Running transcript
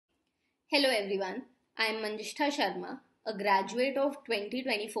Hello everyone, I am Manjistha Sharma, a graduate of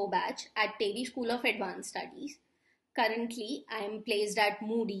 2024 batch at TERI School of Advanced Studies. Currently, I am placed at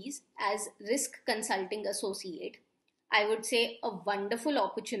Moody's as Risk Consulting Associate. I would say a wonderful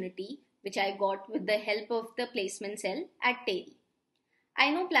opportunity which I got with the help of the placement cell at TERI.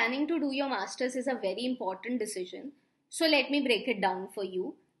 I know planning to do your masters is a very important decision, so let me break it down for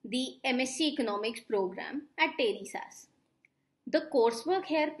you. The M.Sc Economics program at TERI SAS. The coursework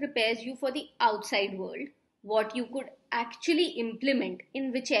here prepares you for the outside world, what you could actually implement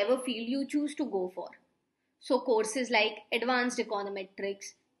in whichever field you choose to go for. So, courses like Advanced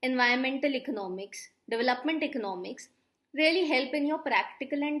Econometrics, Environmental Economics, Development Economics really help in your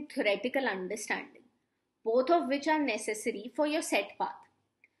practical and theoretical understanding, both of which are necessary for your set path.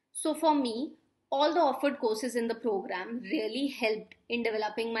 So, for me, all the offered courses in the program really helped in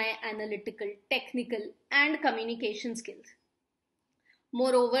developing my analytical, technical, and communication skills.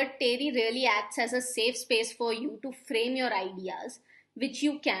 Moreover, TERI really acts as a safe space for you to frame your ideas, which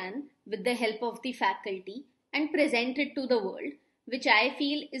you can, with the help of the faculty, and present it to the world, which I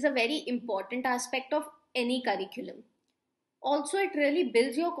feel is a very important aspect of any curriculum. Also, it really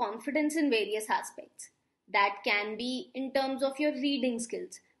builds your confidence in various aspects. That can be in terms of your reading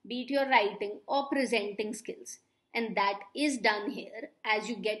skills, be it your writing or presenting skills. And that is done here as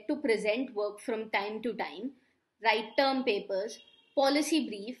you get to present work from time to time, write term papers, policy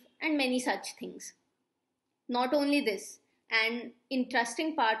brief, and many such things. Not only this, an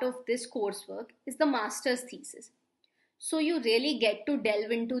interesting part of this coursework is the master's thesis. So you really get to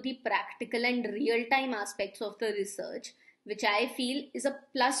delve into the practical and real time aspects of the research, which I feel is a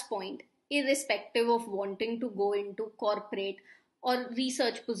plus point irrespective of wanting to go into corporate or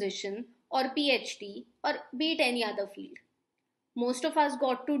research position or PhD or be it any other field. Most of us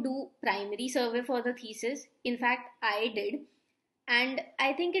got to do primary survey for the thesis. In fact, I did, and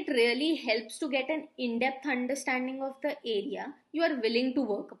I think it really helps to get an in-depth understanding of the area you are willing to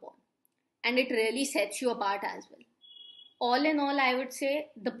work upon, and it really sets you apart as well. All in all, I would say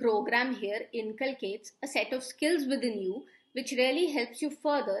the program here inculcates a set of skills within you which really helps you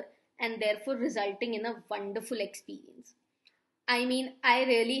further and therefore resulting in a wonderful experience. I mean, I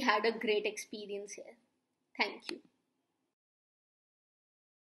really had a great experience here. Thank you.